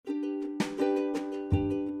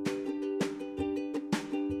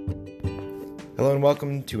Hello and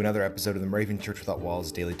welcome to another episode of the Moravian Church Without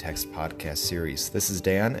Walls Daily Text Podcast Series. This is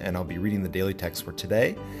Dan, and I'll be reading the daily text for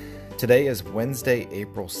today. Today is Wednesday,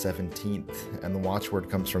 April 17th, and the watchword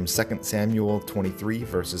comes from 2 Samuel 23,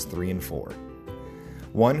 verses 3 and 4.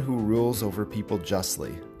 One who rules over people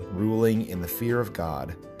justly, ruling in the fear of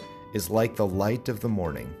God, is like the light of the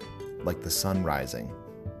morning, like the sun rising.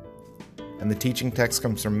 And the teaching text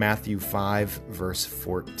comes from Matthew 5, verse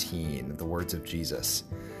 14, the words of Jesus.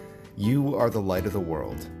 You are the light of the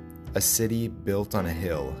world. A city built on a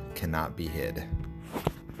hill cannot be hid.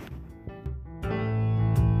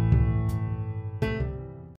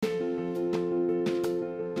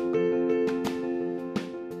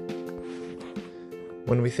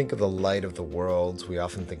 When we think of the light of the world, we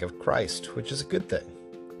often think of Christ, which is a good thing.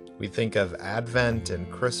 We think of Advent and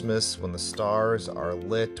Christmas when the stars are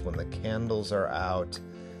lit, when the candles are out,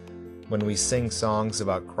 when we sing songs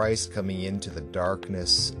about Christ coming into the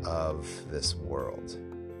darkness of this world.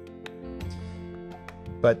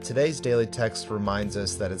 But today's daily text reminds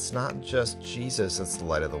us that it's not just Jesus that's the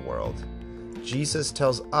light of the world. Jesus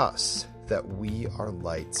tells us that we are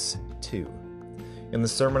lights too. In the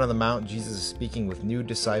Sermon on the Mount, Jesus is speaking with new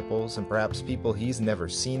disciples and perhaps people he's never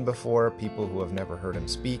seen before, people who have never heard him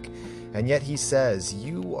speak, and yet he says,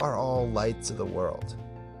 you are all lights of the world.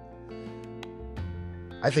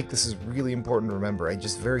 I think this is really important to remember, a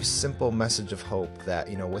just very simple message of hope that,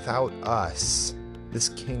 without us, this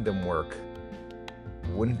kingdom work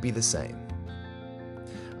wouldn't be the same.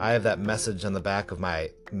 I have that message on the back of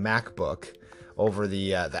my MacBook over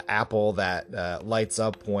the Apple that lights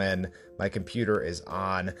up when my computer is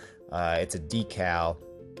on. It's a decal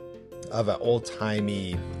of an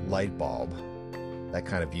old-timey light bulb that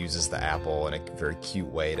kind of uses the Apple in a very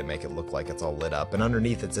cute way to make it look like it's all lit up. And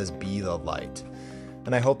underneath it says, be the light.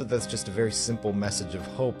 And I hope that that's just a very simple message of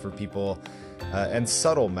hope for people and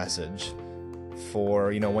subtle message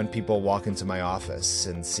for, when people walk into my office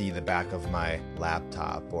and see the back of my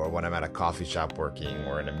laptop, or when I'm at a coffee shop working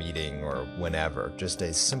or in a meeting or whenever. Just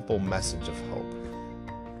a simple message of hope.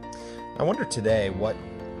 I wonder today what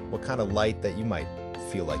kind of light that you might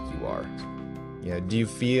feel like you are. Do you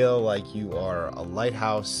feel like you are a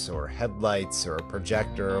lighthouse or headlights or a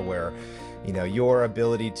projector where your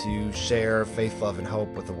ability to share faith, love, and hope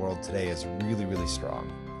with the world today is really, really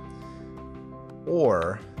strong?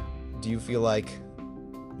 Or do you feel like,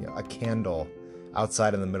 a candle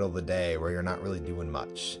outside in the middle of the day where you're not really doing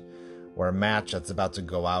much? Or a match that's about to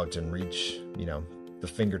go out and reach, the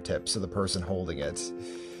fingertips of the person holding it?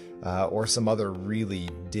 Or some other really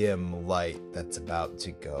dim light that's about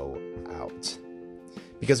to go out?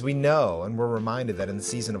 Because we know and we're reminded that in the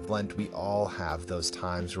season of Lent, we all have those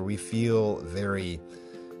times where we feel very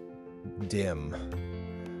dim,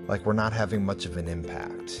 like we're not having much of an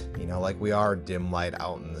impact, like we are dim light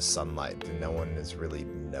out in the sunlight and no one is really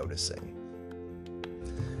noticing.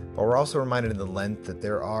 But we're also reminded in the Lent that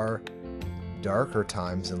there are darker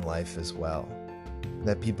times in life as well,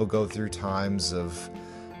 that people go through times of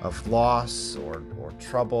loss or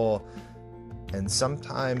trouble. And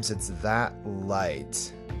sometimes it's that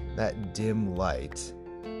light, that dim light,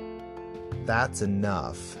 that's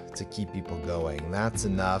enough to keep people going. That's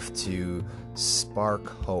enough to spark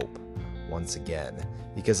hope once again.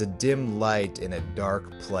 Because a dim light in a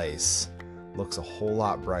dark place looks a whole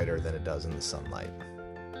lot brighter than it does in the sunlight.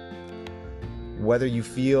 Whether you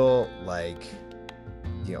feel like,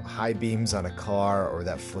 high beams on a car or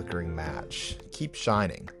that flickering match, keep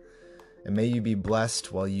shining. And may you be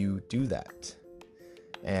blessed while you do that.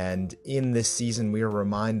 And in this season, we are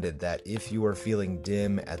reminded that if you are feeling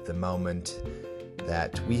dim at the moment,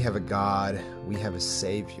 that we have a God, we have a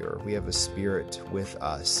Savior, we have a Spirit with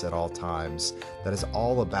us at all times that is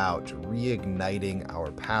all about reigniting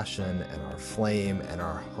our passion and our flame and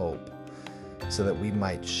our hope so that we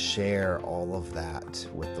might share all of that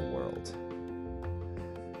with the world.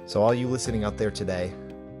 So all you listening out there today,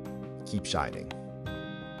 keep shining.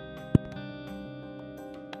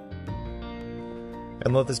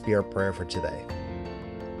 And let this be our prayer for today.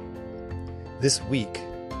 This week,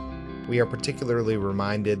 we are particularly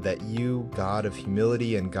reminded that you, God of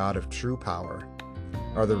humility and God of true power,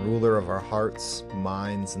 are the ruler of our hearts,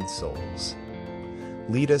 minds, and souls.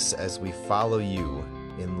 Lead us as we follow you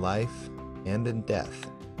in life and in death.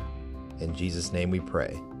 In Jesus' name we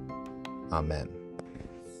pray. Amen.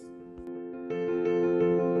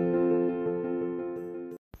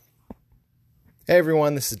 Hey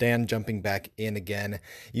everyone, this is Dan jumping back in again.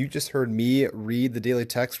 You just heard me read the daily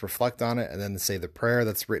text, reflect on it, and then say the prayer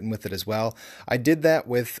that's written with it as well. I did that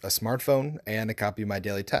with a smartphone and a copy of my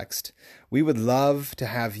daily text. We would love to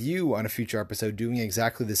have you on a future episode doing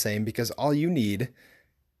exactly the same, because all you need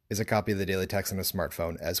is a copy of the Daily Text on a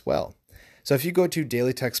smartphone as well. So if you go to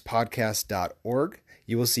dailytextpodcast.org,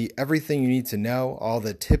 you will see everything you need to know, all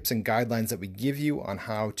the tips and guidelines that we give you on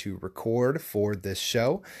how to record for this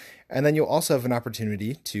show. And then you'll also have an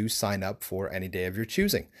opportunity to sign up for any day of your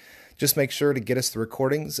choosing. Just make sure to get us the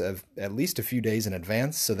recordings of at least a few days in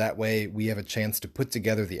advance, so that way we have a chance to put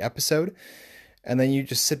together the episode. And then you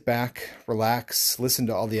just sit back, relax, listen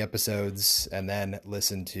to all the episodes, and then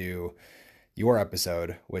listen to your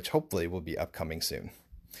episode, which hopefully will be upcoming soon.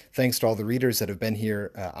 Thanks to all the readers that have been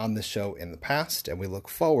here on the show in the past, and we look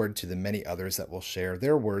forward to the many others that will share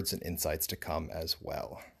their words and insights to come as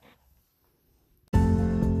well.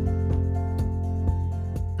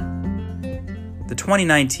 The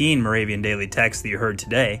 2019 Moravian Daily Text that you heard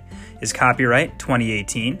today is copyright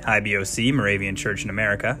 2018 IBOC Moravian Church in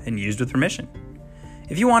America and used with permission.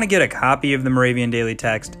 If you want to get a copy of the Moravian Daily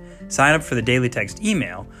Text, sign up for the Daily Text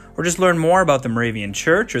email, or just learn more about the Moravian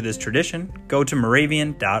Church or this tradition, go to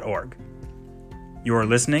moravian.org. You are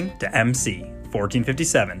listening to MC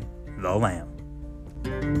 1457, The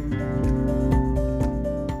Lamb.